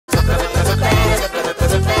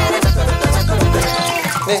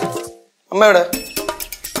അമ്മ എവിടെ?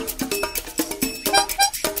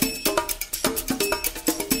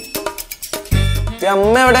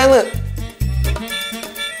 അമ്മ എവിടെന്ന്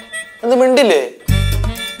എന്ത് മിണ്ടില്ലേ?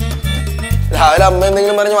 രാവിലെ അമ്മ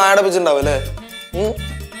എന്തെങ്കിലും പറഞ്ഞ് വാടപ്പിച്ചിട്ടുണ്ടാവും അല്ലേ?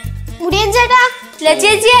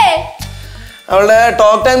 അവളുടെ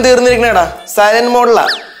ടോക്ക് ടൈം തീർന്നിരിക്കണേടാ. സൈലന്റ് മോഡിലാ.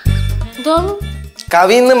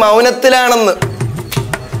 കവി ഇന്ന് മൗനത്തിലാണെന്ന്.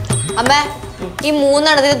 അമ്മ ഈ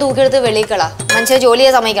മൂന്നെണ്ണത്തിന് തൂക്കിയെടുത്ത് വെളിക്കള. മനുഷ്യ ജോലി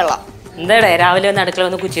ചെയ്യാൻ സമ്മതിക്കള്ള. എന്താടേ രാവിലെ വന്ന് അടുക്കള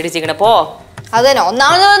വന്ന് കുച്ചിടിച്ചിക്കണ പോ. അത് തന്നെ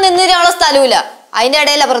ഒന്നാമത് നിന്നിരിക്കാനുള്ള സ്ഥലമില്ല. അതിന്റെ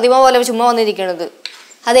ഇടയില പ്രതിമ പോലെ ചുമ്മാ വന്നിരിക്കണത്.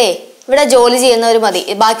 അതെ ഇവിടെ ജോലി ചെയ്യുന്നവര് മതി,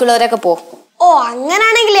 ബാക്കിയുള്ളവരൊക്കെ പോ. ഓ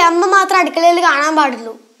അങ്ങനാണെങ്കിലേ അമ്മ മാത്രം അടുക്കളയിൽ കാണാൻ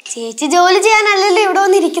പാടുള്ളൂ. ചേച്ചി ജോലി ചെയ്യാനല്ലല്ലോ ഇവിടെ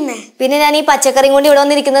വന്നിരിക്കുന്നേ. പിന്നെ ഞാൻ ഈ പച്ചക്കറിയും കൊണ്ട് ഇവിടെ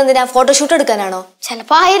വന്നിരിക്കുന്നത് എന്തിനാ? ഫോട്ടോഷൂട്ട് എടുക്കാനാണോ?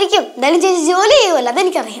 ചിലപ്പോ ആയിരിക്കും. എന്തായാലും ചേച്ചി ജോലി ചെയ്യുമല്ലോ,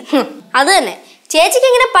 അതെനിക്കറിയാം. അത് തന്നെ. ചേച്ചിക്ക്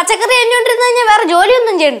ഇങ്ങനെ പച്ചക്കറി എണ്ണോണ്ടിരുന്ന കഴിഞ്ഞാൽ വേറെ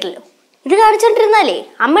ജോലിയൊന്നും ചെയ്യണ്ടല്ലോ. ഇത് കാണിച്ചോണ്ടിരുന്നാലേ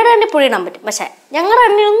അമ്മയുടെ എണ്ണ പൊടിയിടാൻ പറ്റും, പക്ഷെ ഞങ്ങളുടെ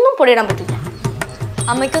എണ്ണയൊന്നും പൊടിയിടാൻ പറ്റില്ല.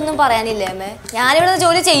 അമ്മയ്ക്കൊന്നും പറയാനില്ലേ അമ്മേ? ഞാനിവിടെ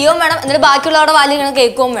ജോലി ചെയ്യുകയും വേണം, എന്നിട്ട് ബാക്കിയുള്ളവരുടെ വാലിൽ ഇങ്ങനെ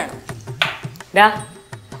കേൾക്കുകയും വേണം.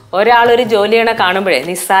 ഒരാളൊരു ജോലി ചെയ്യണ കാണുമ്പോഴേ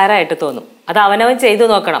നിസ്സാരമായിട്ട് തോന്നും. അത് അവനവൻ ചെയ്തു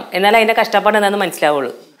നോക്കണം, എന്നാലും അതിന്റെ കഷ്ടപ്പാട് എന്താന്ന്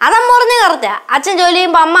മനസ്സിലാവുള്ളൂ. അതമ്മ പറഞ്ഞ് കറക്റ്റാ. അച്ഛൻ ജോലി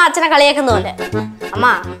ചെയ്യുമ്പോ അമ്മ അച്ഛനെ കളിയാക്കുന്ന പോലെ.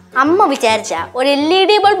 അമ്മ വിചാരിച്ച ഒരു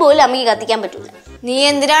LED ബൾബ് പോലും അമ്മയ്ക്ക് കത്തിക്കാൻ പറ്റൂല. നീ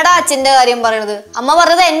എന്തിനാടാ അച്ഛന്റെ കാര്യം പറയണത്? അമ്മ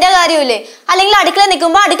പറഞ്ഞത് എന്റെ കാര്യമില്ലേ? അല്ലെങ്കിൽ അടുക്കള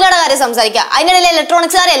നിൽക്കുമ്പോ അടുക്കളയുടെ കാര്യം സംസാരിക്കാം, അതിനിടയിൽ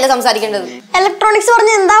ഇലക്ട്രോണിക്സ് കാര്യമല്ല സംസാരിക്കേണ്ടത്. ഇലക്ട്രോണിക്സ്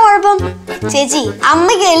പറഞ്ഞ എന്താ കുഴപ്പം? ചേച്ചി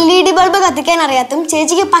അമ്മയ്ക്ക് LED ബൾബ് കത്തിക്കാൻ അറിയാത്തതും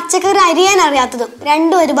ചേച്ചിക്ക് പച്ചക്കറി അരിയാൻ അറിയാത്തതും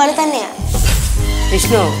രണ്ടും ഒരുപോലെ തന്നെയാണ്.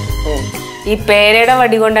 വിഷ്ണു, ഈ പേരയുടെ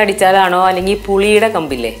വടി കൊണ്ട് അടിച്ചാലാണോ അല്ലെങ്കിൽ പുളിയുടെ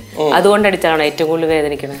കമ്പില്ലേ അതുകൊണ്ട് അടിച്ചാലാണോ ഏറ്റവും കൂടുതൽ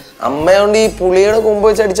വേദനിക്കണേ? അമ്മയോണ്ട് ഈ പുളിയുടെ കൊമ്പ്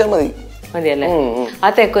വെച്ച് അടിച്ചാൽ മതി. മതിയല്ലേ? ആ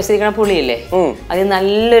തെക്കൊസിരിക്കണ പുളിയില്ലേ, അത്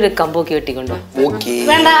നല്ലൊരു കമ്പോക്കി വെട്ടിക്കൊണ്ടോ.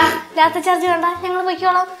 വേണ്ട, രാത്രി ചാർജ് വേണ്ട, ഞങ്ങൾ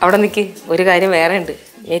പൊയ്ക്കോളാം. അവിടെ നിക്ക്, ഒരു കാര്യം വേറെ ഉണ്ട്.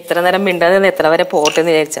 ഞാൻ ഇത്ര നേരം മിണ്ടാതെ എത്ര വരെ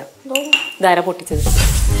പോട്ടെന്ന് വിചാരിച്ചാ. ഇതാരാ പൊട്ടിച്ചത്?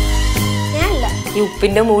 ഈ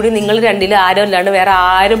ഉപ്പിന്റെ മൂടി നിങ്ങൾ രണ്ടിലും ആരും അല്ലാണ്ട് വേറെ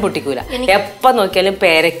ആരും പൊട്ടിക്കൂല. എപ്പ നോക്കിയാലും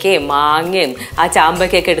പേരക്കയും മാങ്ങയും ആ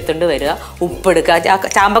ചാമ്പക്കൊക്കെ എടുത്തോണ്ട് വരിക, ഉപ്പെടുക്കുക.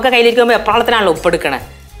 ചാമ്പക്ക കയ്യിലിരിക്കുമ്പോ എപ്പോഴത്തിനാണല്ലോ ഉപ്പെടുക്കണേ.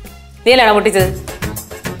 നീ അല്ലാണോ പൊട്ടിച്ചത്?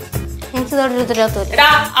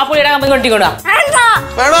 ആ പുളിയുടെ കമ്പി കൊട്ടിക്കൊണ്ടാ.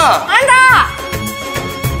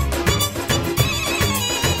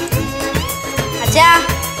 അച്ഛാ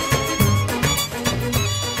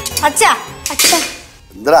അച്ഛാ അച്ഛാ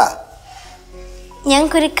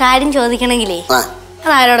ഞങ്ങൾക്കൊരു കാര്യം ചോദിക്കണമെങ്കിലേ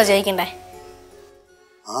അതാരോടാ ചോദിക്കണ്ടേ?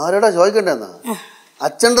 ആരോടാ ചോദിക്കണ്ടെന്നാ?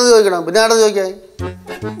 അച്ഛൻ്റെ ചോദിക്കണം, പിന്നെ ആരോടാ ചോദിക്കാ?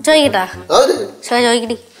 ചോദിക്കട്ടാ?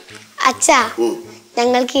 ചോദിക്കടി. അച്ഛാ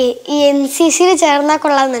ഞങ്ങൾക്ക് ഈ NCCയിൽ ചേർന്നാ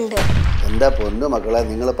കൊള്ളാന്നുണ്ട്. എന്റെ പൊന്നു മക്കളെ,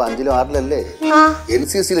 നിങ്ങളിപ്പോ 5ലും 6ലല്ലേ?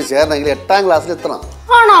 NCCയിൽ ചേരണമെങ്കിൽ 8ാം ക്ലാസ്സിൽ എത്തണം.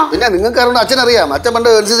 പിന്നെ നിങ്ങൾക്ക് അറിയണം, അച്ഛനറിയാം. അച്ഛൻ പണ്ട്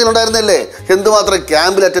NCCയിൽ ഉണ്ടായിരുന്നല്ലേ? എന്തുമാത്രം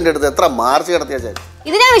ക്യാമ്പിൽ അറ്റൻഡ് എടുത്ത് എത്ര മാർച്ച് കിടത്തിയ അച്ഛൻ.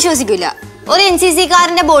 ഇത് ഞാൻ വിശ്വസിക്കില്ല. ഒരു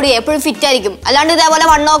NCCക്കാരന്റെ ബോഡി എപ്പോഴും ഫിറ്റ് ആയിരിക്കും, അല്ലാണ്ട് ഇതേപോലെ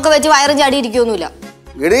വണ്ണമൊക്കെ വെച്ച് വയറും ചാടി ഇരിക്കൊന്നുമില്ല.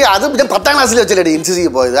 എടി അത് പിന്നെ 10ാം ക്ലാസ്സിൽ വെച്ചല്ലേ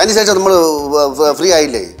NCCക്ക് പോയത്. അതിനുശേഷം നമ്മൾ ഫ്രീ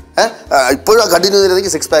ആയില്ലേ? ഇപ്പോഴും കണ്ടിന്യൂ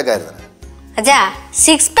ചെയ്തിരുന്നെങ്കിൽ 6 പാക്ക് ആയിരുന്നു. അച്ഛാ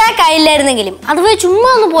 6 പാക്ക് ആയില്ലായിരുന്നെങ്കിലും അതുപോലെ ചുമ്മാ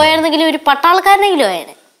ഒന്ന് പോയായിരുന്നെങ്കിലും ഒരു പട്ടാളക്കാരനെങ്കിലും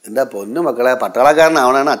ആയേനെ. എന്റെ പൊന്നു മക്കളെ,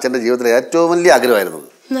 പട്ടാളക്കാരനാവണാണ് അച്ഛന്റെ ജീവിതത്തിലെ ഏറ്റവും വലിയ ആഗ്രഹമായിരുന്നു.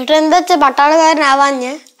 എന്നിട്ട് എന്താ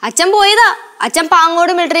പട്ടാളക്കാരനാവാഞ്ഞ്? അച്ഛൻ പോയതാ. അച്ഛൻ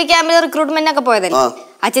പാങ്ങോട് മിലിറ്ററി ക്യാമ്പിൽ റിക്രൂട്ട്മെന്റ് ഒക്കെ പോയതല്ലേ.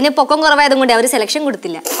 അച്ഛന് പൊക്കം കുറവായതും കൊണ്ട് അവര് സെലക്ഷൻ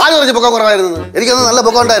കൊടുത്തില്ല. ആര് പറഞ്ഞു പൊക്കം കുറവായിരുന്നു? എനിക്കൊന്നും നല്ല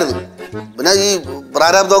പൊക്കം ഉണ്ടായിരുന്നു. പിന്നെ ഈ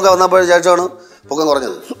പ്രാരാബ്ദമൊക്കെ വന്നപ്പോൾ ശേഷമാണ് പൊക്കം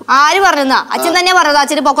കുറഞ്ഞത്. ആര് പറഞ്ഞാ? അച്ഛൻ തന്നെ പറഞ്ഞത്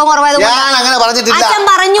അച്ഛന് പൊക്കം കുറവായത്. ഞാൻ അങ്ങനെ പറഞ്ഞിട്ടില്ല.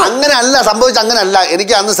 അങ്ങനെ അല്ല സംഭവിച്ചത്, അങ്ങനെ അല്ല.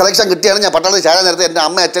 എനിക്ക് അന്ന് സെലക്ഷൻ കിട്ടിയാണ്. ഞാൻ പട്ടാളത്തിൽ ചേരാൻ നേരത്തെ എന്റെ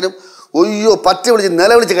അമ്മ അച്ഛനും ഒയ്യോ പറ്റി വിളിച്ച്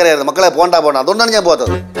നിലവിളിച്ച് കയറിയായിരുന്നു, മക്കളെ പോണ്ട. അതുകൊണ്ടാണ് ഞാൻ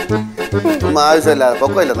പോകത്തത്. ആവശ്യമില്ല,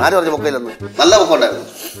 പൊക്കമില്ല. ആര് പറഞ്ഞു പൊക്കമില്ലെന്ന്? നല്ല പൊക്കം ഉണ്ടായിരുന്നു.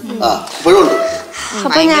 ഇപ്പോഴും ഉണ്ട്.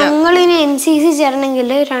 അപ്പൊ ഞങ്ങളിനി NCC ചേരണമെങ്കിൽ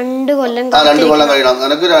 2 കൊല്ലം 2 കൊല്ലം കഴിയണം.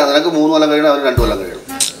 നിനക്ക് 3 കൊല്ലം കഴിയണം, അവർ 2 കൊല്ലം കഴിയണം.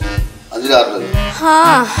 5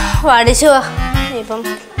 6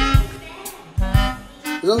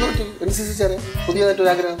 NCC ചേരാൻ പുതിയതായിട്ട് ഒരു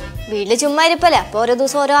ആഗ്രഹം. വീട്ടില് ചുമ്മാ ഇരിപ്പല്ലേ, അപ്പൊ ഓരോ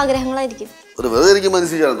ദിവസം ഓരോ ആഗ്രഹങ്ങളായിരിക്കും. ഒരു വെറുതെ ഇരിക്കുമ്പോൾ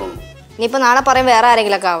NCC ചേരാൻ തോന്നുന്നു. ഇനിയിപ്പോ നാളെ പറയും വേറെ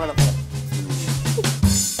ആരെങ്കിലൊക്കെ ആവണം.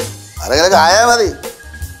 ആരെങ്കിലൊക്കെ ആയാ മതി.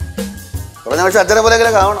 കുറഞ്ഞ പക്ഷെ അച്ഛനെ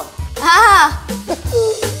പോലെങ്കിലൊക്കെ ആവണം.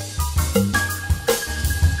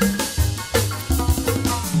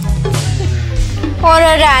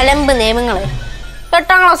 ഓരോരോ അലമ്പ് നിയമങ്ങള്.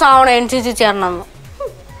 8ാം ക്ലാസ് ആവണം NCC ചേരണമെന്ന്.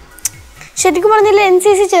 ശരിക്കും പറഞ്ഞില്ല,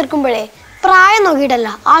 NCC ചേർക്കുമ്പോഴേ പ്രായം നോക്കിയിട്ടല്ല,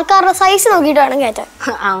 ആൾക്കാരുടെ സൈസ് നോക്കിയിട്ട് വേണം കയറ്റാൻ.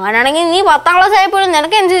 അങ്ങനെയാണെങ്കിൽ നീ 10ാം ക്ലാസ് ആയപ്പോഴും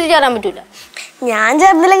നിനക്ക് NCC ചേരാൻ പറ്റൂല. ഞാൻ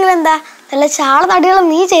ചേർന്നില്ലെങ്കിൽ എന്താ, നല്ല ചാള തടികളും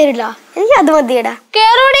നീ ചേരില്ല. എനിക്ക് അത് മതിയടാ.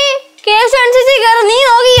 കേറോടി, NCC കേറ്. നീ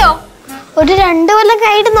നോക്കിയോ? ഒരു 2 കൊല്ലം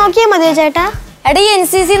കഴിഞ്ഞിട്ട് നോക്കിയാൽ മതിയോ ചേട്ടാ? എടീ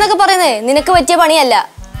NCC എന്നൊക്കെ പറയുന്നത് നിനക്ക് പറ്റിയ പണിയല്ല.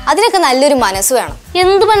 അതിനൊക്കെ നല്ലൊരു മനസ്സ് വേണം.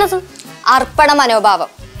 എന്ത് മനസ്സ്? അർപ്പണ മനോഭാവം,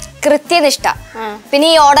 കൃത്യനിഷ്ഠ, പിന്നെ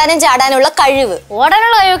ഈ ഓടാനും ചാടാനുള്ള കഴിവ്.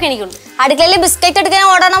 ഓടാനുള്ള കഴിവൊക്കെ എനിക്കുണ്ട്. അടുക്കളയിൽ ബിസ്ക്കറ്റ് എടുക്കാൻ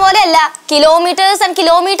ഓടണ പോലെ അല്ല, കിലോമീറ്റേഴ്സ് ആൻഡ്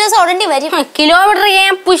കിലോമീറ്റേഴ്സ് ഓടേണ്ടി വരും. കിലോമീറ്റർ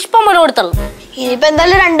ഞാൻ പുഷ്പം പോലെ കൊടുത്തുള്ളൂ. ഇനിയിപ്പോ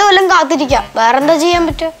എന്തായാലും 2 കൊല്ലം കാത്തിരിക്കാം. വേറെന്താ ചെയ്യാൻ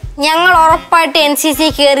പറ്റും? ഞങ്ങൾ ഉറപ്പായിട്ട് NCC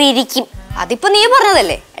കയറിയിരിക്കും. അതിപ്പോ നീ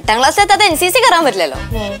പറഞ്ഞതല്ലേ, 8ാം ക്ലാസ്സിൽ എത്താത്ത NCC കയറാൻ പറ്റില്ലല്ലോ.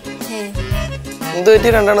 എന്ത് പറ്റി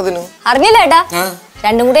രണ്ടെണ്ണത്തിനും? അറിഞ്ഞില്ല ഏട്ടാ,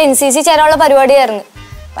 രണ്ടും കൂടെ NCC ചേരാനുള്ള പരിപാടിയായിരുന്നു.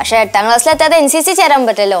 പക്ഷെ 8ാം ക്ലാസ്സിൽ എത്താതെ NCC ചേരാൻ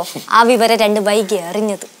പറ്റല്ലോ. ആ വിവരം 2 വൈകി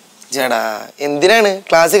അറിഞ്ഞത്. ചേട്ടാ എന്തിനാണ്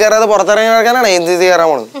ക്ലാസ്സിൽ കയറാതെ പുറത്തിറങ്ങി നടക്കാനാണ് NCC കയറാൻ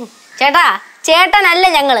പോണത്? ചേട്ടനല്ല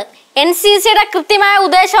ഞങ്ങള് NCCയുടെ കൃത്യമായ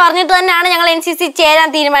ഉദ്ദേശം അറിഞ്ഞിട്ട് തന്നെയാണ് ഞങ്ങൾ NCC ചേരാൻ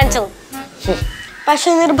തീരുമാനിച്ചത്. പക്ഷെ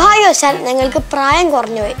നിർഭാഗ്യവശാൽ ഞങ്ങൾക്ക് പ്രായം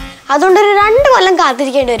കുറഞ്ഞുപോയി. അതുകൊണ്ട് ഒരു 2 കൊല്ലം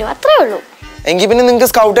കാത്തിരിക്കേണ്ടി വരും. അത്രേ ഉള്ളൂ. എങ്കിൽ പിന്നെ നിങ്ങൾക്ക്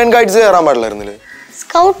സ്കൗട്ട് ആൻഡ് ഗൈഡ്സ് കയറാൻ പാടില്ലായിരുന്നില്ലേ?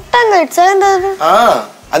 സ്കൗട്ട് ആൻഡ് ഗൈഡ്സ് എന്താ? ആ,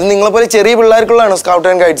 അത് നിങ്ങളെ പോലെ ചെറിയ പിള്ളേർക്കുള്ളതാണ് സ്കൗട്ട്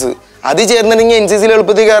ആൻഡ് ഗൈഡ്സ്. അത് ചേർന്നിട്ടുണ്ടെങ്കിൽ NCC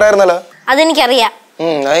എളുപ്പത്തിൽ കയറായിരുന്നല്ലോ. അതെനിക്കറിയാം.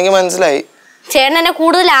 അതെനിക്ക് മനസ്സിലായി. ചേട്ടൻ എന്നെ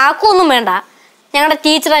കൂടുതൽ ആക്കൊന്നും വേണ്ട. ഞങ്ങളുടെ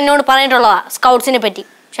ടീച്ചർ എന്നോട് പറഞ്ഞിട്ടുള്ളതാ സ്കൗട്ട്സിനെ പറ്റി.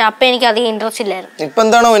 പക്ഷെ അപ്പൊ എനിക്ക് അധികം ഇൻട്രസ്റ്റ് ഇല്ലായിരുന്നു. ഇപ്പൊ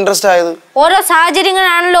എന്താണോ ഇൻട്രസ്റ്റ് ആയത്? ഓരോ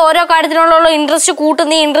സാഹചര്യങ്ങളാണല്ലോ ഓരോ കാര്യത്തിനുള്ള ഇൻട്രസ്റ്റ്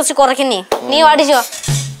കൂട്ടുന്നേ ഇൻട്രസ്റ്റ് കുറയ്ക്കുന്നേ. നീ പാടിച്ചോ.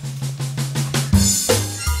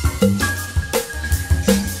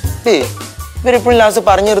 ഇവരെപ്പോഴും ലാസ്റ്റ്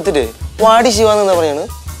പറഞ്ഞു നിർത്തിട്ട് വാടി ശിവാന്ന് പറയാണ്.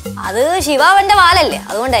 അത് ശിവാവന്റെ വാലല്ലേ,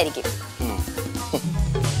 അതുകൊണ്ടായിരിക്കും.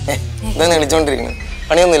 എന്താ നെളിച്ചോണ്ടിരിക്കണേ?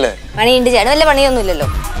 പണിയൊന്നുമില്ലേ? പണിയുണ്ട് ചേട്ടൻ, വല്ല പണിയൊന്നുമില്ലല്ലോ.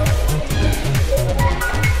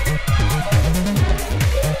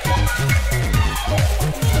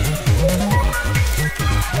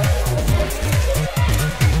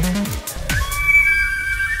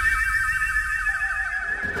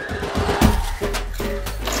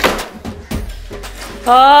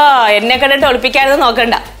 ഓ, എന്നെ കണ്ടിട്ട് ഒളിപ്പിക്കാനൊന്നും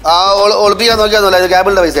നോക്കണ്ട. ഒളിപ്പിക്കാൻ നോക്കിയാന്നല്ല, ഇത്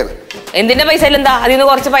കേബിളിന്റെ പൈസയാണ്. എന്തിന്റെ പൈസ എന്താ? അതിൽ നിന്ന്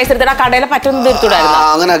കുറച്ച് പൈസ എടുത്തിട്ട് ആ കടയിലെ പറ്റൊന്നും തീർത്തൂടായിരുന്നു.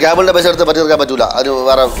 അങ്ങനെ കേബിളിന്റെ പൈസ എടുത്ത് പറ്റി തീർക്കാൻ പറ്റൂല. അത്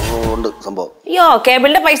വേറെ ഉണ്ട് സംഭവം. അയ്യോ,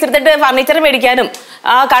 കേബിളിന്റെ പൈസ എടുത്തിട്ട് ഫർണിച്ചർ മേടിക്കാനും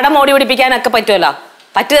ആ കട മോടി പിടിപ്പിക്കാനും ഒക്കെ പറ്റുമല്ലോ.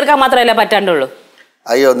 പറ്റി തീർക്കാൻ മാത്രമല്ല പറ്റാണ്ടുള്ളൂ.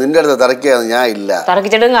 അയ്യോ, നിന്റെ അടുത്ത് തിരക്കിയാണ് ഞാൻ ഇല്ല.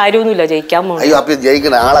 തറക്കിച്ചിട്ടും കാര്യമൊന്നുമില്ല, ജയിക്കാൻ പോകും. അയ്യോ, അപ്പൊ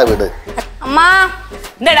ജയിക്കണ ആളെ വീട്. അമ്മാ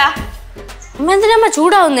എന്താടാ അമ്മ എന്തിനമ്മ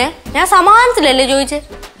ചൂടാവുന്നേ? ഞാൻ സമാധാനത്തിലല്ലേ ചോദിച്ചേ.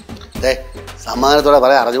 സമാധാനത്തോടെ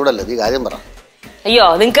പറയാൻ അറിഞ്ഞൂടല്ലോ, നീ കാര്യം പറ. അയ്യോ,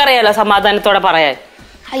 നിങ്ങൾക്കറിയാലോ സമാധാനത്തോടെ പറയാൻ.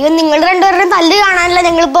 അയ്യോ, നിങ്ങൾ 2 പേരുടെയും തല്ല് കാണാനല്ല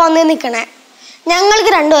ഞങ്ങളിപ്പോ വന്ന് നിൽക്കണേ.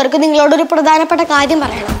 ഞങ്ങൾക്ക് 2 പേർക്ക് നിങ്ങളോടൊരു പ്രധാനപ്പെട്ട കാര്യം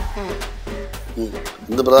പറയണം.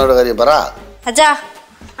 എന്ത് പ്രധാനപ്പെട്ട കാര്യം പറ.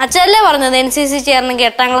 അച്ഛല്ലേ പറഞ്ഞത് NCC ചേരണമെങ്കിൽ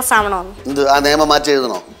 8ാം ക്ലാസ് ആവണമെന്ന്. എന്ത് ആ നിയമം മാറ്റി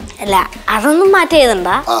എഴുതണോ? അല്ല, അതൊന്നും മാറ്റി എഴുതണ്ട.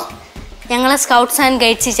 ഞങ്ങളെ സ്കൗട്ട്സ് ആൻഡ്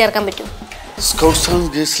ഗൈഡ്സിൽ ചേർക്കാൻ പറ്റും. സ്കൗട്ട്സ് ആൻഡ്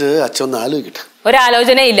ഗൈഡ്സിൽ അച്ഛൻ ഒന്ന് ആലോചിക്കട്ടെ.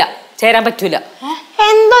 ഒരാലോചനയില്ല, ചേരാൻ പറ്റൂല.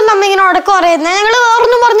 എന്തോ നമ്മ ഇങ്ങനെ ഉടക്കം പറയുന്നത്? ഞങ്ങള്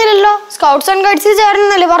വേറൊന്നും പറഞ്ഞില്ലല്ലോ. സ്കൗട്ട്സ് ആൻഡ് ഗൈഡ്സിൽ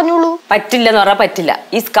ചേരണമെന്നല്ലേ പറഞ്ഞോളൂ. പറ്റില്ലെന്ന് പറഞ്ഞാൽ പറ്റില്ല.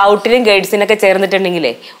 ഈ സ്കൗട്ടിനും ഗൈഡ്സിനൊക്കെ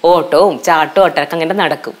ചേർന്നിട്ടുണ്ടെങ്കിലേ ഓട്ടവും ചാട്ടവും ഒട്ടൊക്കെ അങ്ങനെ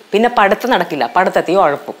നടക്കും. പിന്നെ പഠിത്തം നടക്കില്ല, പഠിത്തത്തിൽ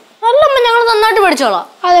ഉഴപ്പും. അല്ലമ്മ, ഞങ്ങൾ നന്നായിട്ട് പഠിച്ചോളാം.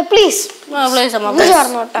 അതെ, പ്ലീസ്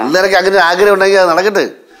പിള്ളേരൊക്കെ അങ്ങനെ ആഗ്രഹം ഉണ്ടെങ്കിൽ അത് നടക്കട്ടെ.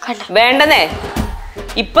 വേണ്ടെന്നേ.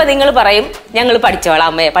 ഇപ്പൊ നിങ്ങൾ പറയും ഞങ്ങൾ പഠിച്ചോളാം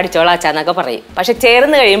അമ്മയെ, പഠിച്ചോളാം അച്ഛന്നൊക്കെ പറയും. പക്ഷെ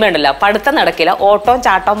ചേർന്ന് കഴിയുമ്പോ ഉണ്ടല്ലോ പഠിത്തം നടക്കില്ല, ഓട്ടവും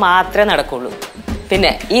ചാട്ടവും മാത്രമേ നടക്കുള്ളൂ.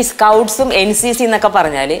 പിന്നെ ഈ സ്കൗട്ട്സും NCC എന്നൊക്കെ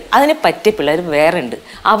പറഞ്ഞാല് അതിന് പറ്റിയ പിള്ളേർ വേറെ ഉണ്ട്.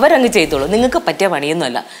 അവരങ്ങ് ചെയ്തോളൂ. നിങ്ങൾക്ക് പറ്റിയ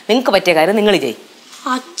പണിയൊന്നുമല്ല, നിങ്ങൾക്ക് പറ്റിയ കാര്യം നിങ്ങൾ ചെയ്യും.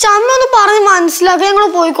 അച്ഛമ്മ ഒന്ന് പറഞ്ഞ് മനസ്സിലാക്കി ഞങ്ങൾ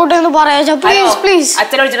പോയിക്കോട്ടെ എന്ന് പറയാ. Please please.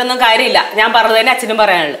 അച്ഛനെ വിളിച്ചിട്ടൊന്നും കാര്യമില്ല, ഞാൻ പറഞ്ഞത് തന്നെ അച്ഛനും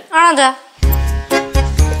പറയാനുള്ളു.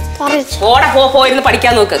 ഓടെ പോയിരുന്ന്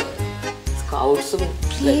പഠിക്കാൻ നോക്ക്. സ്കൗട്ട്സും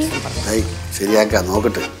ശരിയാക്കാം,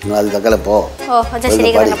 നോക്കട്ടെ. നിങ്ങൾ അത് തക്കലെ പോ.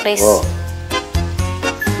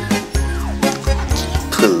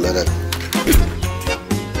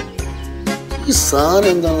 ഈ സാധനം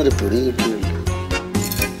എന്താണെന്നൊരു പിടി കിട്ടുന്നില്ല.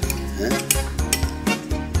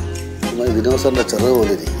 ദിനോസറിന്റെ ചെറുത്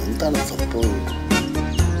പോലെ എന്താണ് സംഭവം?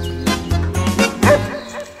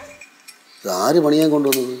 ആര് പണിയാൻ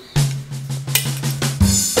കൊണ്ടുവന്നത്?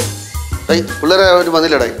 പിള്ളേരെ ഒരു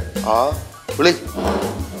വന്നില്ലടേ. ആ വിളി.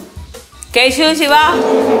 കേശു, ശിവ.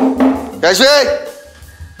 കേശുവേ,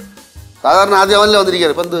 സാധാരണ ആദ്യം അവനല്ലേ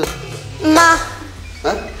വന്നിരിക്കുന്നത്. ഇപ്പൊ എന്ത്?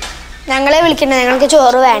 ഞങ്ങളെ വിളിക്കണ്ട, ഞങ്ങൾക്ക്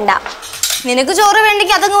ചോറ് വേണ്ട. നിനക്ക് ചോറ്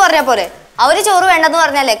വേണ്ടെങ്കിൽ അതങ്ങ് പറഞ്ഞാ പോരെ. അവര് ചോറ് വേണ്ടെന്ന്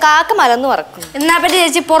പറഞ്ഞാലേ കാക്ക മലന്ന് പറക്കും. എന്നാ പറ്റി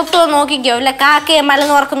ചേച്ചി പുറത്തു നോക്കിക്കോ, ഇല്ല കാക്കയെ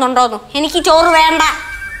മലന്ന് പറക്കുന്നുണ്ടോന്ന്. എനിക്ക് ചോറ് വേണ്ട.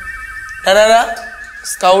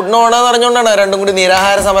 സ്കൗട്ടിന് ഓടാന്ന് പറഞ്ഞോണ്ടാണ് 2 കൂടി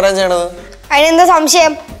നിരാഹാര സമരം ചെയ്യണത്. അതിനെന്താ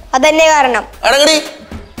സംശയം? അതന്നെ കാരണം. അടങ്ങടി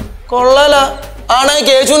കൊള്ളല ആണേ.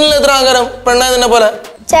 കേശുനിൽ എത്ര ആകാരം പെണ്ണായ നിന്നെ പോലെ.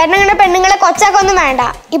 ചേട്ടനങ്ങനെ പെണ്ണുങ്ങളെ കൊച്ചാക്കൊന്നും വേണ്ട.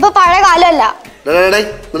 ഇപ്പൊ പഴയ കാലമല്ല.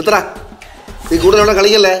 നിർത്തറ, നീ കൂടുതൽ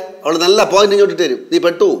കളിക്കല്ലേ. അവള് നല്ല പോയിന്റ് ഇങ്ങോട്ട് തരും, നീ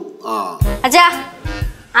പെട്ടു.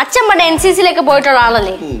 അച്ഛൻ പണ്ട് NCCയിലേക്ക് പോയിട്ടുള്ള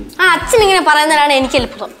ആളല്ലേ. ആ അച്ഛൻ ഇങ്ങനെ പറയുന്നതാണ് എനിക്ക്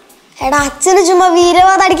എളുപ്പം. എടാ, അച്ഛന് ചുമ്മാ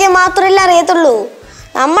വീരവാദം അടിക്കാൻ മാത്രമല്ല അറിയത്തുള്ളൂ.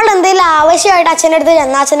 നമ്മൾ എന്തെങ്കിലും ആവശ്യമായിട്ട് അച്ഛൻ്റെ അടുത്ത്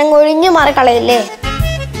ചെന്നാച്ചനും ഒഴിഞ്ഞു മാറി കളയില്ലേ.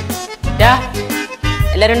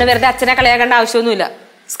 എല്ലാരും വെറുതെ അച്ഛനെ കളയാക്കേണ്ട ആവശ്യമൊന്നുമില്ല.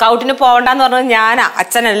 സ്കൗട്ടിന് പോകണ്ടെന്ന് പറഞ്ഞത് ഞാനാ,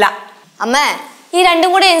 അച്ഛനല്ല. അമ്മേ, ഈ രണ്ടും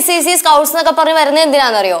കൂടെ NCC സ്കൗട്ട്സ് എന്നൊക്കെ പറഞ്ഞ് വരുന്നത്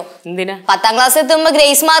എന്തിനാണെന്നറിയോ? എന്തിനാ? 10ാം ക്ലാസ് എത്തുമ്പോ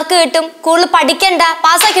ഗ്രേസ് മാർക്ക് കിട്ടും, കൂടുതൽ പഠിക്കണ്ട,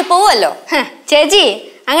 പാസ്സാക്കി പോവല്ലോ. ചേച്ചി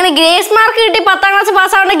അങ്ങനെ ഗ്രേസ് മാർക്ക് കിട്ടി 10ാം ക്ലാസ്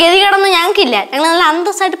പാസ്സാവേണ്ട ഗതികേടൊന്നും ഞങ്ങൾക്കില്ല. ഞങ്ങൾ നല്ല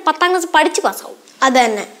അന്തസ്സായിട്ട് 10ാം ക്ലാസ് പഠിച്ച് പാസ്സാവും. അത്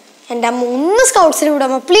തന്നെ. എൻ്റെ അമ്മ ഒന്ന് സ്കൗട്ട്സിൽ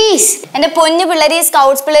വിടാമോ പ്ലീസ്? എന്റെ പൊന്നു പിള്ളേർ, ഈ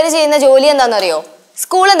സ്കൗട്ട്സ് പിള്ളേർ ചെയ്യുന്ന ജോലി എന്താണെന്നറിയോ?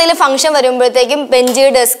 സ്കൂൾ എന്തെങ്കിലും ഫംഗ്ഷൻ വരുമ്പോഴത്തേക്കും ബെഞ്ച്,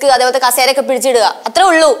 ഡെസ്ക്, അതേപോലത്തെ കസേരയൊക്കെ പിടിച്ചിടുക, അത്രേ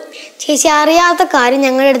ഉള്ളൂ. ചേച്ചി അറിയാത്ത കാര്യം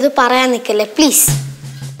ഞങ്ങളുടെ അടുത്ത് പറയാൻ നിൽക്കല്ലേ പ്ലീസ്.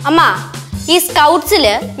 അമ്മ, ഈ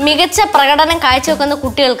സ്കൗട്ട്സില് മികച്ച പ്രകടനം കാഴ്ചവെക്കുന്ന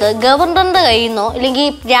കുട്ടികൾക്ക് ഗവർണറുടെ കയ്യിൽ നിന്നോ അല്ലെങ്കിൽ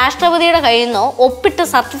രാഷ്ട്രപതിയുടെ കയ്യിൽ നിന്നോ ഒപ്പിട്ട്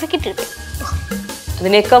സർട്ടിഫിക്കറ്റ് കിട്ടും.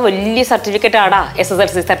 അതിനൊക്കെ വലിയ സർട്ടിഫിക്കറ്റ് ആടാ,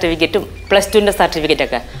 SSLC സർട്ടിഫിക്കറ്റും +2ന്റെ സർട്ടിഫിക്കറ്റ്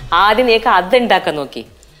ഒക്കെ. ആദ്യം നീക്ക് അത് ഉണ്ടാക്കാൻ നോക്കി.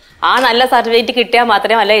 ആ നല്ല സർട്ടിഫിക്കറ്റ് കിട്ടിയാൽ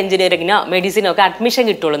മാത്രമേ വല്ല എഞ്ചിനീയറിങ്ങിനോ മെഡിസിനോ ഒക്കെ അഡ്മിഷൻ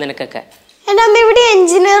കിട്ടുള്ളൂ നിനക്കൊക്കെ. എൻ്റെ അമ്മ ഇവിടെ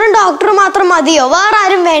എഞ്ചിനീയറും ഡോക്ടറും മാത്രം മതിയോ? വേറെ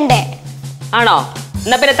ആരും വേണ്ടേ? ആണോ?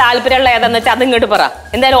 എന്നാ പിന്നെ താല്പര്യമുള്ള ഏതാന്ന് വെച്ചാൽ അത് ഇങ്ങോട്ട് പറ.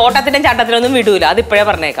 എന്തായാലും ഓട്ടത്തിനും ചാട്ടത്തിനൊന്നും വിടൂല, അത് ഇപ്പോഴേ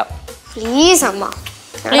പറഞ്ഞേക്കാം. പ്ലീസ് അമ്മ,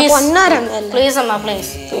 പ്ലീസ് അമ്മ, പ്ലീസ്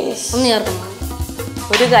ഒന്ന് ചേർക്കുന്നു.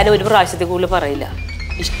 ഒരു കാര്യം ഒരു പ്രാവശ്യത്തിൽ കൂടുതൽ പറയില്ല,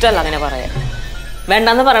 ഇഷ്ടമല്ല അങ്ങനെ പറയാൻ.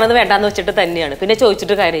 വേണ്ടാന്ന് പറയണത് വേണ്ടാന്ന് വെച്ചിട്ട് തന്നെയാണ്, പിന്നെ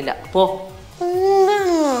ചോദിച്ചിട്ട് കാര്യമില്ല. പോ.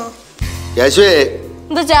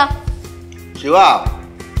 എന്താ ശിവ,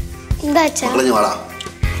 എന്താ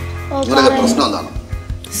പ്രശ്നം എന്താണ്?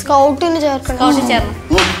 സ്കൗട്ടിന് ചേർക്കണം.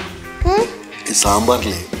 ഈ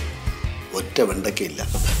സാമ്പാറിലെ ഒറ്റ വെണ്ടക്കയില്ല.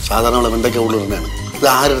 സാധാരണ വെണ്ടക്ക ഉള്ളിൽ തന്നെയാണ്. ഇത്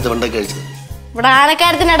ആരെടുത്ത് വെണ്ടക്ക കഴിച്ചത്? ഇവിടെ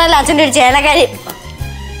ആനക്കാര്യത്തിനിടയിൽ അച്ഛൻ്റെ ഒരു ചേനക്കാര്യം.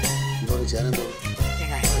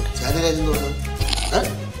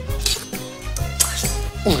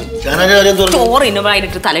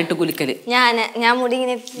 ചോറിനുമായിട്ട് തലയിട്ട് കുലിക്കല്. ഞാൻ മുടി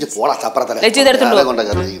ഇങ്ങനെ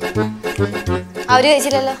അവര്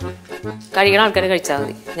കഴിച്ചില്ലല്ലോ. കഴിക്കണ ആൾക്കാരെ കഴിച്ചാൽ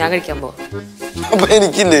മതി, ഞാൻ കഴിക്കാൻ പോവാ.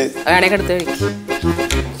 എനിക്കില്ലേ വേണേക്ക് എടുത്ത് കഴിക്കും.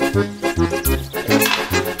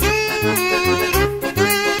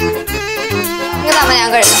 ഞാൻ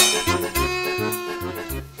കഴിക്കാം.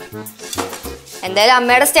 എന്തായാലും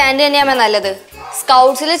അമ്മയുടെ സ്റ്റാൻഡ് തന്നെയാ നല്ലത്.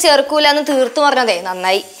 സ്കൗട്ട്സിൽ ചേർക്കൂലെന്ന് തീർത്തു പറഞ്ഞതേ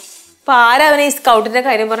നന്നായി. അപ്പൊ ആരാ അവനെ ഈ സ്കൗട്ടിന്റെ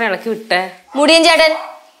കാര്യം പറഞ്ഞ ഇളക്കി വിട്ടേ? മുടിയൻ ചേട്ടൻ.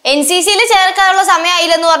 NCCയിൽ ചേർക്കാനുള്ള സമയം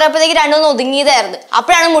ആയില്ലെന്ന് പറഞ്ഞപ്പോഴത്തേക്ക് രണ്ടൊന്ന് ഒതുങ്ങിയതായിരുന്നു.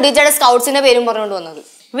 അപ്പോഴാണ് മുടിയൻ ചേട്ടൻ സ്കൗട്ട്സിന്റെ പേരും പറഞ്ഞുകൊണ്ട് വന്നത്.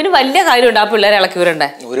 ഇവന് വലിയ കാര്യമുണ്ട് ആ പിള്ളേരെ ഇളക്കി വിടണ്ടേ?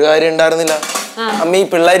 ഒരു കാര്യം ഉണ്ടായിരുന്നില്ല അമ്മ. ഈ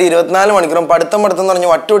പിള്ളേർ 24 മണിക്കൂറും പഠിത്തം എന്ന് പറഞ്ഞ്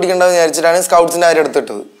ഒറ്റ ഓടിക്കേണ്ടതെന്ന് വിചാരിച്ചിട്ടാണ് സ്കൗട്ട്സിന്റെ കാര്യം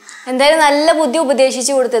എടുത്തിട്ടത്. എന്തായാലും നല്ല ബുദ്ധി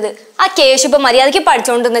ഉപദേശിച്ചു കൊടുത്തത്. ആ കേശു ഇപ്പൊ മര്യാദയ്ക്ക്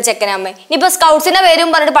പഠിച്ചോണ്ടിരുന്ന ചെക്കനമ്മ ഇനിയിപ്പൊ സ്കൗട്ട്സിന്റെ പേരും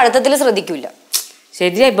പറഞ്ഞിട്ട് പഠിത്തത്തിൽ ശ്രദ്ധിക്കൂല.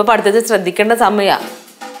 ശരിയാ, ഇപ്പൊ പഠിത്തത്തിൽ ശ്രദ്ധിക്കേണ്ട സമയാ.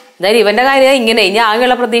 എന്തായാലും ഇവന്റെ കാര്യം ഇങ്ങനെ, ഇനി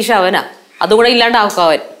ആകെയുള്ള പ്രതീക്ഷ അവനാ. അതുകൂടെ ഇല്ലാണ്ടാക്കും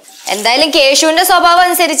അവൻ. എന്തായാലും കേശുവിന്റെ സ്വഭാവം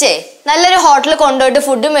അനുസരിച്ചേ നല്ലൊരു ഹോട്ടലിൽ കൊണ്ടുപോയിട്ട്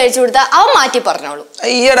ഫുഡ് മേടിച്ചു കൊടുത്താൽ അവൻ മാറ്റി പറഞ്ഞോളൂ.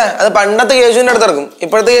 അയ്യടാ, അത് പണ്ടത്തെ കേശുവിന്റെ അടുത്ത് ഇറക്കും.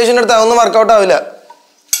 ഇപ്പോഴത്തെ കേശുവിന്റെ അടുത്ത് അതൊന്നും വർക്കൗട്ട് ആവില്ല.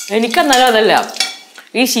 എനിക്കെന്നാലും അതല്ല,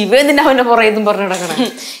 ഈ ശിവേന്തിന്റെ അവന്റെ പുറത്തും പറഞ്ഞു നടക്കണം.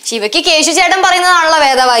 ശിവയ്ക്ക് കേശു ചേട്ടൻ പറയുന്നതാണല്ലോ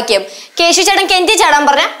വേദവാക്യം. കേശു ചേട്ടൻ കെന്റി ചാടാൻ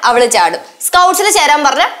പറഞ്ഞ അവള് ചാടും, സ്കൗട്ട്സിൽ ചേരാൻ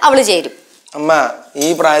പറഞ്ഞ അവള് ചേരും. അമ്മ, ഈ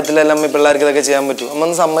പ്രായത്തിലെല്ലാം അമ്മ പിള്ളേർക്ക് ഇതൊക്കെ ചെയ്യാൻ പറ്റൂ. അമ്മ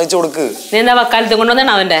ഒന്ന് സമ്മതിച്ചു കൊടുക്ക്. നീ എന്താ വക്കാലത്ത്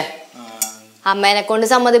കൊണ്ടുവന്നാണ് അവന്റെ? അമ്മേനെ കൊണ്ട്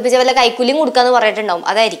സമ്മതിപ്പിച്ച വല്ല കൈക്കൂലിയും കൊടുക്കാന്ന് പറഞ്ഞിട്ടുണ്ടാവും,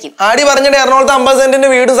 അതായിരിക്കും. ആടി പറഞ്ഞിട്ട് എറണാകുളത്ത് 50 സെന്റിന്റെ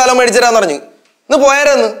വീടും സ്ഥലം മേടിച്ചരാന്ന് പറഞ്ഞു. ഇന്ന്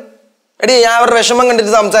പോയാരെന്ന് എടി, ഞാൻ അവരുടെ വിഷമം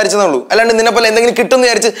കണ്ടിട്ട് സംസാരിച്ചെന്നുള്ളൂ. അല്ലാണ്ട് നിന്നെ പോലെ എന്തെങ്കിലും കിട്ടുമെന്ന്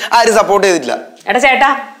വിചാരിച്ച് ആരും സപ്പോർട്ട് ചെയ്തിട്ടില്ല. എടാ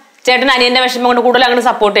ചേട്ടൻ അനിയന്റെ വിഷമം കൊണ്ട് കൂടുതൽ അങ്ങനെ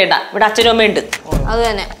സപ്പോർട്ട് ചെയ്യണ്ട. ഇവിടെ അച്ഛനും അമ്മയുണ്ട്. അത്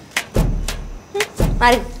തന്നെ.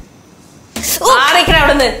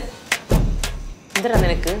 അവിടുന്ന് എന്തിനാ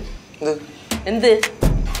നിനക്ക്?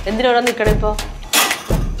 എന്തിനോടാ നിക്കണ ഇപ്പൊ?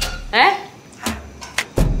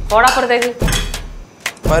 ഓടാപ്പുറത്തേക്ക്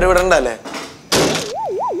വിടണ്ടല്ലേ?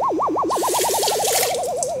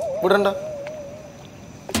 വിടണ്ട.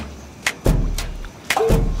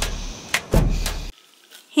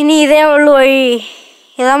 ഇനി ഇതേ ഉള്ളു വഴി.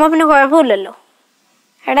 ഇതാകുമ്പോ പിന്നെ കുഴപ്പമില്ലല്ലോ.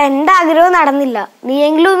 എടാ, എന്റെ ആഗ്രഹം നടന്നില്ല,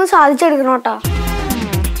 നീയെങ്കിലും ഒന്ന് സാധിച്ചെടുക്കണോട്ടാ.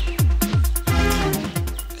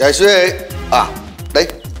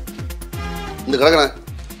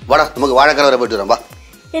 വാടാ, നമുക്ക് വാഴക്കാല വരെ പോയിട്ട് വരാം. വാ.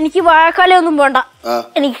 എനിക്ക് വാഴക്കാല ഒന്നും പോണ്ട,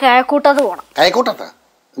 എനിക്ക് കയക്കൂട്ടത്ത് പോണം. കയക്കൂട്ടത്താ?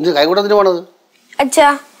 എന്ത് കയക്കൂട്ടത്തിന് പോണത്? അച്ഛാ,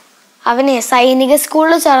 അവനെ സൈനിക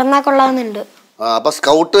സ്കൂളിൽ ചേർന്നാ കൊള്ളാന്നുണ്ട്. അപ്പൊ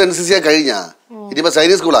സ്കൗട്ട് NCC കഴിഞ്ഞാ ഇനിയിപ്പോ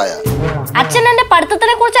സൈനിക സ്കൂളായ? അച്ഛൻ എന്റെ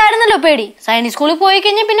പഠിത്തത്തിനെ കുറിച്ചായിരുന്നല്ലോ പേടി. സൈനിക സ്കൂളിൽ പോയി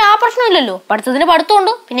കഴിഞ്ഞാൽ പിന്നെ ആ പ്രശ്നമില്ലല്ലോ. പഠിത്തത്തിന്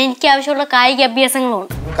പഠിത്തമുണ്ട്, പിന്നെ എനിക്ക് ആവശ്യമുള്ള കായിക അഭ്യാസങ്ങളും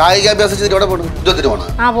ഉണ്ട്. കായിക അഭ്യാസം എവിടെ പോണു? യുദ്ധത്തിന് പോണ?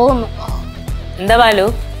 പോകുന്നു. എന്താ ബാലു,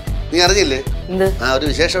 നീ അറിഞ്ഞില്ലേ? ഒരു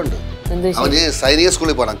വിശേഷമുണ്ട്. അവന് സൈനിക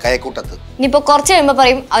സ്കൂളിൽ പോണം, കയക്കൂട്ടത്ത്. ഇനിയിപ്പോ കുറച്ച് കഴിയുമ്പോ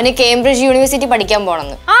പറയും അവന് കേംബ്രിഡ്ജ് യൂണിവേഴ്സിറ്റി പഠിക്കാൻ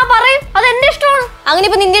പോണെന്ന്. പറയും, അത് എന്റെ ഇഷ്ടമാണ്. അങ്ങനെ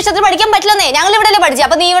ഇപ്പൊ നിന്റെ ഇഷ്ടത്തിൽ പഠിക്കാൻ പറ്റില്ലെന്നേ. ഞങ്ങൾ ഇവിടെ അല്ലേ പഠിച്ചത്,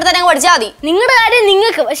 അപ്പൊ നീ ഇവിടെ തന്നെ പഠിച്ചാൽ മതി. നിങ്ങളുടെ കാര്യം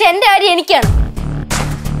നിങ്ങൾക്ക്, പക്ഷെ എന്റെ കാര്യം എനിക്കാണ്.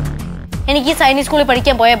 എനിക്ക് സൈനിക സ്കൂളിൽ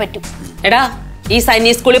പഠിക്കാൻ പോയാൽ പറ്റും. എടാ, ഈ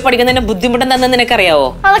സൈനിക സ്കൂളിൽ പഠിക്കുന്നതിന്റെ ബുദ്ധിമുട്ടെന്താന്ന് നിനക്കറിയാവോ?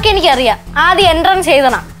 അതൊക്കെ എനിക്കറിയാം. ആദ്യം എൻട്രൻസ്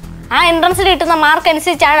എഴുതണം. ആ എൻട്രൻസിൽ കിട്ടുന്ന മാർക്ക്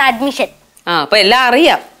അനുസരിച്ചാണ് അഡ്മിഷൻ. അപ്പൊ എല്ലാം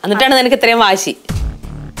അറിയാം, എന്നിട്ടാണ് നിനക്ക് ഇത്രയും വാശി.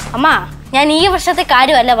 അമ്മ, ഞാൻ ഈ വർഷത്തെ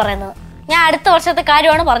കാര്യമല്ല പറയുന്നത്, ഞാൻ അടുത്ത വർഷത്തെ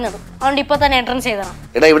കാര്യമാണ് പറഞ്ഞത്. അതുകൊണ്ട് ഇപ്പൊ തന്നെ എൻട്രൻസ് ചെയ്തണം.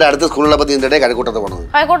 എടാ ഇവിടെ അടുത്ത സ്കൂളിലപ്പോ നിന്റെ കഴക്കൂട്ടത്ത് പോണത്?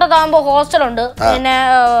 കഴക്കൂട്ടത്താകുമ്പോ ഹോസ്റ്റലുണ്ട്, പിന്നെ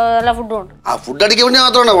എല്ലാ ഫുഡും ഉണ്ട്. ആ ഫുഡ് അടിക്കാൻ വേണ്ടി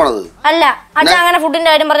മാത്രമാണോ പോണത്? അല്ല, അച്ഛൻ അങ്ങനെ ഫുഡിന്റെ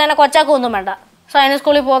കാര്യം പറഞ്ഞാൽ കൊച്ചാക്കും ഒന്നും വേണ്ട. സൈനിക്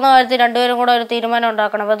സ്കൂളിൽ പോകുന്ന കാര്യത്തിൽ രണ്ടുപേരും കൂടെ ഒരു തീരുമാനം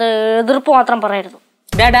ഉണ്ടാക്കണം. അത് എതിർപ്പ് മാത്രം പറയരുത്.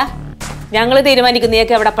 ഡാഡാ, ഞങ്ങൾ തീരുമാനിക്കും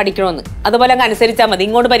നീയൊക്കെ എവിടെ പഠിക്കണമെന്ന്. അതുപോലെ അങ്ങ് അനുസരിച്ചാൽ മതി,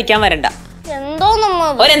 ഇങ്ങോട്ട് പഠിക്കാൻ വരണ്ട.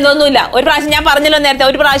 എന്തോന്നുമില്ല. ഒരു പ്രാവശ്യം ഞാൻ പറഞ്ഞല്ലോ നേരത്തെ,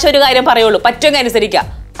 ഒരു പ്രാവശ്യം ഒരു കാര്യം പറയുള്ളൂ, പറ്റുമെങ്കിൽ അനുസരിക്കാം,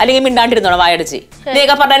 അല്ലെങ്കിൽ മിണ്ടാണ്ടിരുന്നോളാം വായടിച്ച്.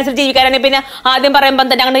 നീയൊക്കെ പറഞ്ഞ അനുസരിച്ച് ജീവിക്കാനാണെങ്കിൽ പിന്നെ ആദ്യം പറയുമ്പോൾ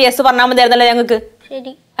തന്നെ ഞങ്ങൾ യെസ് പറഞ്ഞാൽ മതിയായിരുന്നല്ലോ ഞങ്ങൾക്ക്.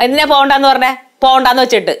 എന്തിനാ പോകണ്ടെന്ന് പറഞ്ഞേ? പോകണ്ടെന്ന്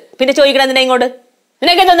വെച്ചിട്ട് പിന്നെ ചോദിക്കണം എന്തിനാ ഇങ്ങോട്ട്?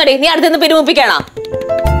 നിനക്ക് തോന്നടി നീ അടുത്ത് നിന്ന് പിരിമുപ്പിക്കാണോ?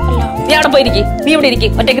 നീ അവിടെ പോയിരിക്കും, നീ ഇവിടെ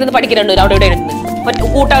ഇരിക്കും. ഒറ്റയ്ക്കിരുന്ന് പഠിക്കലുണ്ട് അവിടെ ഇവിടെ ഇരുന്ന്.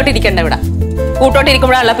 കൂട്ടോട്ട് ഇരിക്കണ്ട ഇവിടെ. കൂട്ടോട്ട്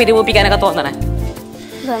ഇരിക്കുമ്പോഴല്ല പിരിമുപ്പിക്കാനൊക്കെ തോന്നണേ.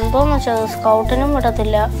 ഇതെന്തോന്ന് വെച്ചാൽ സ്കൗട്ടിനും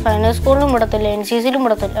വിടത്തില്ല, സൈനിക് സ്കൂളിലും വിടത്തില്ല, NCCയിലും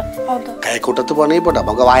വിടത്തില്ല. കഴക്കൂട്ടത്ത് പോണെങ്കിൽ പോട്ടെ,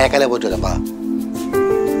 നമുക്ക് വായക്കാലേ പോയിട്ട് വരാം.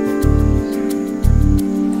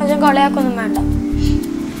 കളിയാക്കൊന്നും വേണ്ട.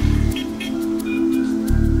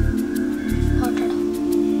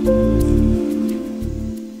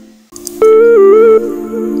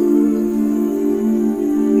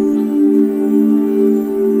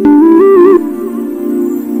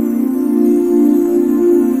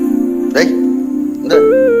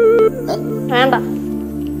 വേണ്ട.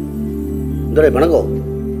 എന്താ പിണക്കോ?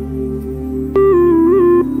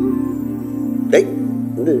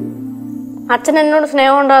 അച്ഛൻ എന്നോട്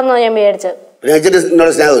സ്നേഹം ഉണ്ടാകുന്ന ഞാൻ വിചാരിച്ചത്.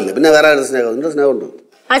 സ്നേഹമില്ല പിന്നെ വേറെ സ്നേഹമുണ്ട്.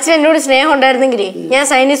 അച്ഛൻ എന്നോട് സ്നേഹം ഉണ്ടായിരുന്നെങ്കിലേ ഞാൻ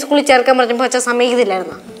സൈനിക് സ്കൂളിൽ ചേർക്കാൻ പറഞ്ഞപ്പോ അച്ഛൻ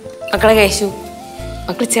സമ്മതിക്കത്തില്ലായിരുന്നു. മക്കളെ കേശു,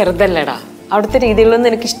 മക്കള് ചെറുതല്ലടാ, അവിടുത്തെ രീതികളൊന്നും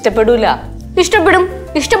എനിക്ക് ഇഷ്ടപ്പെടൂല.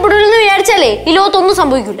 ഇഷ്ടപ്പെടൂലെന്ന് വിചാരിച്ചാലേ ഈ ലോകത്തൊന്നും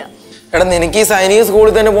സംഭവിക്കൂല. എടാ നിനക്ക് ഈ സൈനിക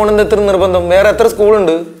സ്കൂളിൽ തന്നെ പോകണമെന്ന് എത്ര നിർബന്ധം? വേറെ എത്ര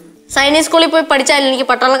സ്കൂളുണ്ട്? സൈനിക് സ്കൂളിൽ പോയി പഠിച്ചാലും എനിക്ക്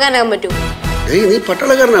പട്ടാളക്കാരനാകാൻ പറ്റൂ. നീ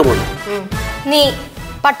പട്ടാളക്കാരനാ പോണം? നീ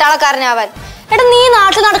പട്ടാളക്കാരനാവാൻ? എടാ നീ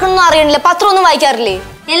നാട്ടിൽ നടക്കണമെന്ന് അറിയണില്ലേ? പത്രം ഒന്നും വായിക്കാറില്ലേ?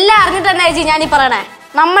 എല്ലാം അറിഞ്ഞിട്ട് തന്നെ ചേച്ചി ഞാനീ പറയണേ.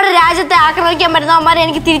 നമ്മുടെ രാജ്യത്തെ ആക്രമിക്കാൻ പറ്റുന്നവന്മാരെ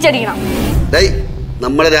എനിക്ക് തിരിച്ചടിക്കണം.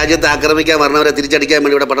 നമ്മുടെ രാജ്യത്തെ ആക്രമിക്കാൻ പറഞ്ഞവരെ തിരിച്ചടിക്കാൻ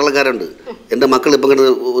വേണ്ടി ഇവിടെ പട്ടാളക്കാരുണ്ട്. എന്റെ മക്കൾ ഇപ്പൊ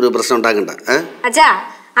ഒരു പ്രശ്നം ഉണ്ടാക്കണ്ട.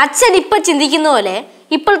 അച്ഛൻ ഇപ്പൊ ചിന്തിക്കുന്ന പോലെ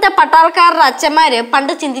ഇപ്പോഴത്തെ പട്ടാളക്കാരുടെ അച്ഛന്മാര്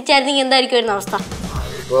പണ്ട് ചിന്തിച്ചായിരുന്നെങ്കിൽ എന്തായിരിക്കും അവസ്ഥ?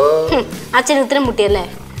 അച്ഛൻ ഉത്തരം മുട്ടിയല്ലേ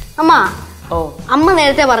അമ്മ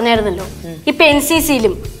നേരത്തെ പറഞ്ഞായിരുന്നല്ലോ, ഇപ്പൊ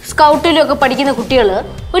NCCയിലും സ്കൗട്ടിലും ഒക്കെ പഠിക്കുന്ന കുട്ടികള്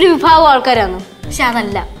ഒരു വിഭാഗം ആൾക്കാരാണ്. പക്ഷെ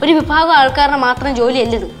അതല്ല, ഒരു വിഭാഗം ആൾക്കാരുടെ മാത്രം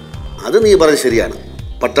ജോലിയല്ലത്. അത് നീ പറഞ്ഞത് ശരിയാണ്.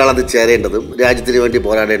 പട്ടാളത്തിൽ ചേരേണ്ടതും രാജ്യത്തിന് വേണ്ടി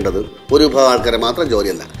പോരാടേണ്ടതും ഒരു വിഭാഗം ആൾക്കാരെ മാത്രം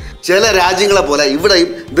ജോലിയല്ല. ചില രാജ്യങ്ങളെ പോലെ ഇവിടെയും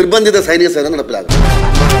നിർബന്ധിത സൈനിക സേന നടപ്പിലാക്കും.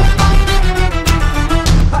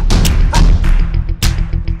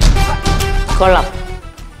 കൊള്ളാം.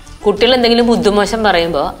 കുട്ടികൾ എന്തെങ്കിലും ബുദ്ധിമോശം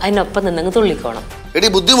പറയുമ്പോ അതിനൊപ്പം നിന്നങ്ങ് തുള്ളിക്കോണം. എടി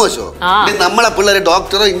ബുദ്ധിമോശോ? നമ്മളെ പിള്ളേര്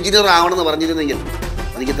ഡോക്ടറോ എഞ്ചിനീയറോ ആവണമെന്ന് പറഞ്ഞിരുന്നെങ്കിൽ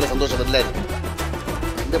എനിക്ക് ഇത്ര സന്തോഷം പറ്റില്ലായിരുന്നു.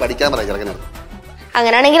 എന്ത് പഠിക്കാൻ പറയാം ചെറുക്കനാണ്.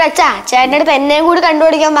 അങ്ങനെയാണെങ്കിൽ അച്ഛാ ചേട്ടൻ്റെ അടുത്ത് എന്നെയും കൂടി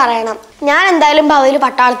കണ്ടുപിടിക്കാൻ പറയണം. ഞാൻ എന്തായാലും ഭാവിയിൽ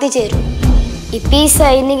പട്ടാളത്തിൽ ചേരും. ഇപ്പൊ ഈ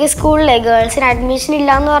സൈനിക സ്കൂളിലെ ഗേൾസിന് അഡ്മിഷൻ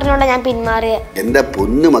ഇല്ലാന്ന് പറഞ്ഞോണ്ടാ ഞാൻ പിന്മാറിയ. എന്റെ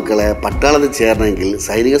പൊന്നു മക്കളെ, പട്ടാളത്തിൽ ചേരണമെങ്കിൽ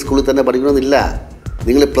സൈനിക സ്കൂളിൽ തന്നെ പഠിക്കണമെന്നില്ല.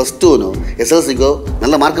 നിങ്ങൾ +2നോ SLCക്കോ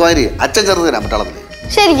നല്ല മാർക്ക് വാങ്ങി അച്ഛൻ ചേർന്ന് തരാം പട്ടാളത്തിൽ.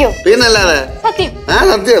 ശരിക്കും? പിന്നല്ലാതെ.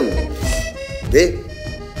 സത്യം.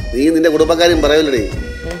 നീ നിന്റെ കുടുംബക്കാരും പറയല്ലേ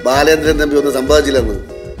ബാലേന്ദ്രൻ തമ്പി ഒന്നും സമ്പാദിച്ചില്ലെന്ന്.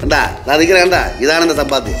 കണ്ടാ കണ്ട, ഇതാണ് എന്റെ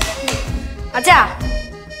സമ്പാദ്യം. അച്ഛാ,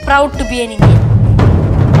 proud to B an Indian.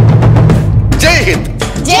 Jai Hind.